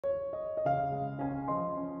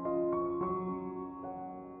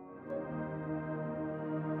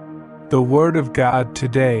The Word of God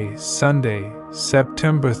today, Sunday,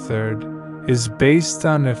 September 3rd, is based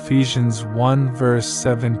on Ephesians 1 verse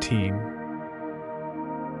 17.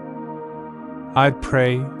 I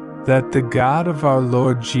pray that the God of our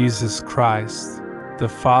Lord Jesus Christ, the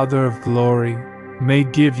Father of glory, may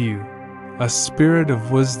give you a spirit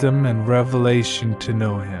of wisdom and revelation to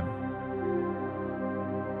know Him.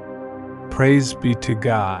 Praise be to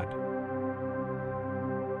God.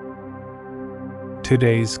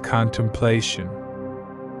 Today's contemplation.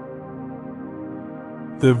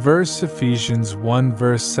 The verse Ephesians 1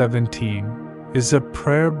 verse 17 is a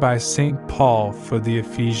prayer by St. Paul for the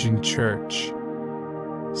Ephesian church.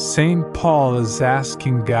 St. Paul is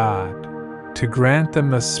asking God to grant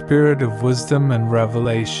them a spirit of wisdom and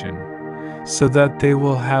revelation, so that they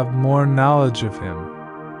will have more knowledge of Him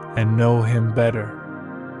and know Him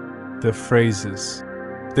better. The phrases,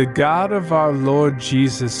 the God of our Lord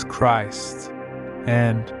Jesus Christ,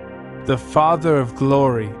 and the Father of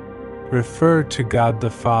glory, refer to God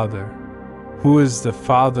the Father, who is the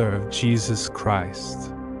Father of Jesus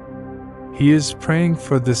Christ. He is praying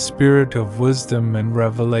for the spirit of wisdom and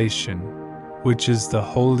revelation, which is the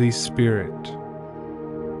Holy Spirit.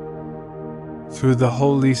 Through the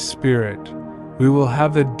Holy Spirit, we will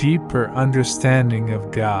have a deeper understanding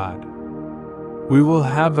of God. We will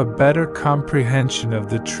have a better comprehension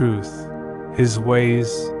of the truth, His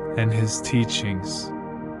ways, and His teachings.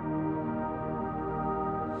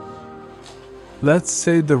 Let's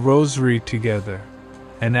say the Rosary together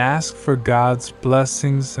and ask for God's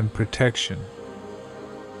blessings and protection.